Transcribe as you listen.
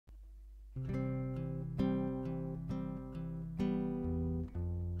How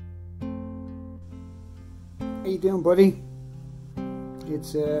you doing, buddy?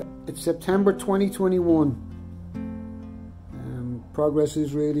 It's September 2021. Progress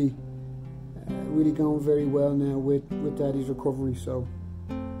is really going very well now with Daddy's recovery. So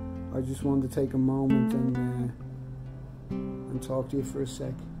I just wanted to take a moment and talk to you for a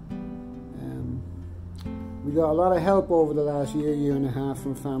sec. We got a lot of help over the last year and a half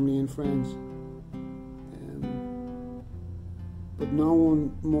from family and friends, but no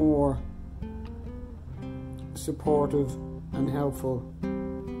one more supportive and helpful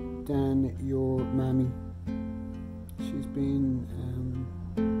than your mammy. She's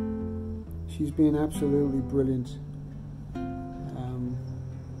been absolutely brilliant.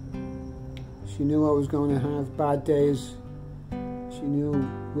 She knew I was going to have bad days. She knew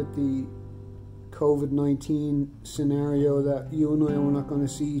with the COVID-19 scenario that you and I were not going to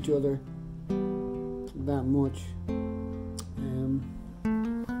see each other that much.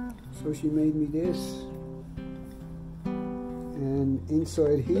 So she made me this. And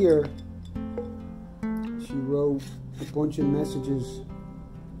inside here, she wrote a bunch of messages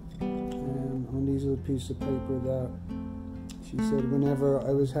on these little pieces of paper that she said whenever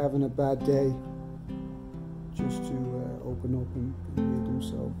I was having a bad day, just to open up and read them.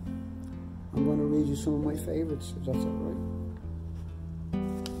 So I'm going to read you some of my favorites, if that's alright.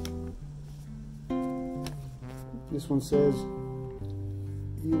 This one says,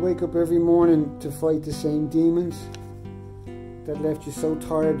 "You wake up every morning to fight the same demons that left you so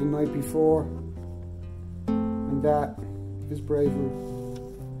tired the night before, and that is bravery.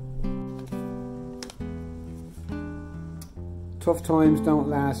 Tough times don't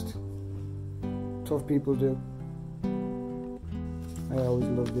last. Tough people do." I always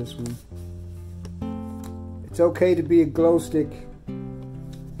love this one. "It's okay to be a glow stick,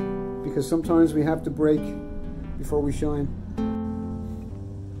 because sometimes we have to break before we shine.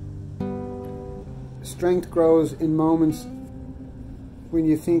 Strength grows in moments when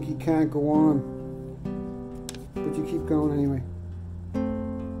you think you can't go on, but you keep going anyway."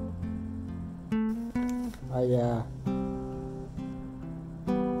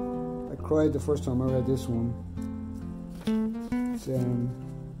 I cried the first time I read this one. It's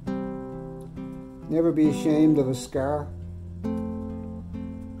never be ashamed of a scar.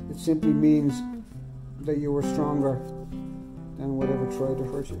 It simply means that you were stronger than whatever tried to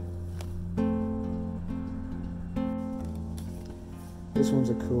hurt you. This one's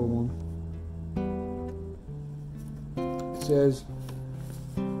a cool one. It says,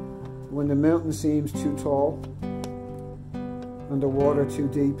 "When the mountain seems too tall and the water too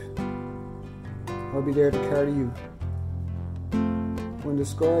deep, I'll be there to carry you. When the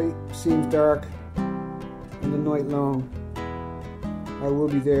sky seems dark and the night long, I will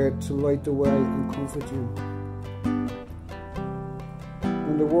be there to light the way and comfort you.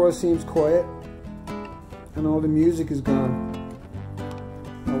 When the world seems quiet and all the music is gone,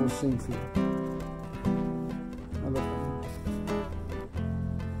 I will sing for you." I love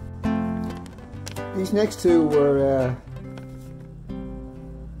that. These next two were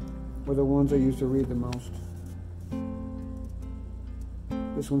the ones I used to read the most.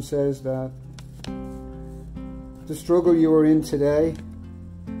 This one says that the struggle you are in today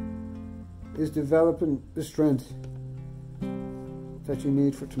is developing the strength that you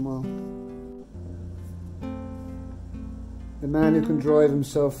need for tomorrow. The man who can drive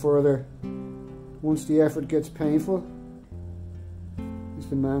himself further once the effort gets painful is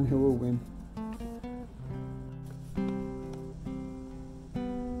the man who will win.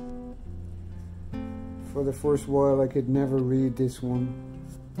 For the first while, I could never read this one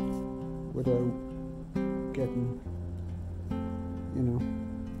without getting,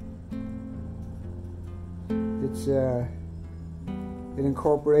 it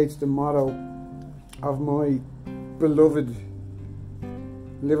incorporates the motto of my beloved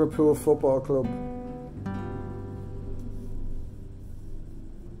Liverpool Football Club.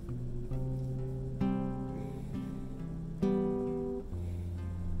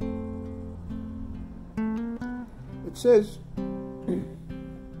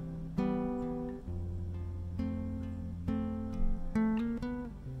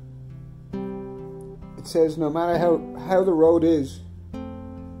 It says, no matter how the road is,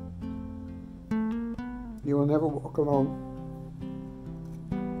 you will never walk alone.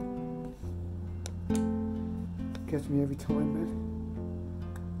 Gets me every time, man.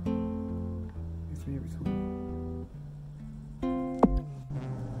 Gets me every time.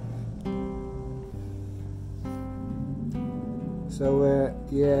 So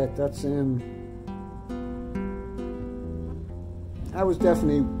yeah, that's I was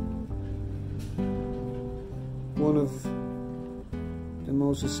definitely one of the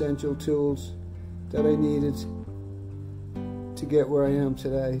most essential tools that I needed to get where I am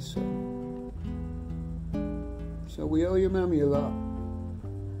today. So we owe your mommy a lot,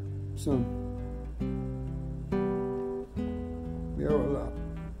 son. We owe her a lot.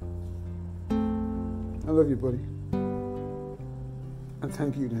 I love you, buddy. And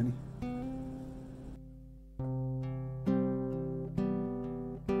thank you, Danny.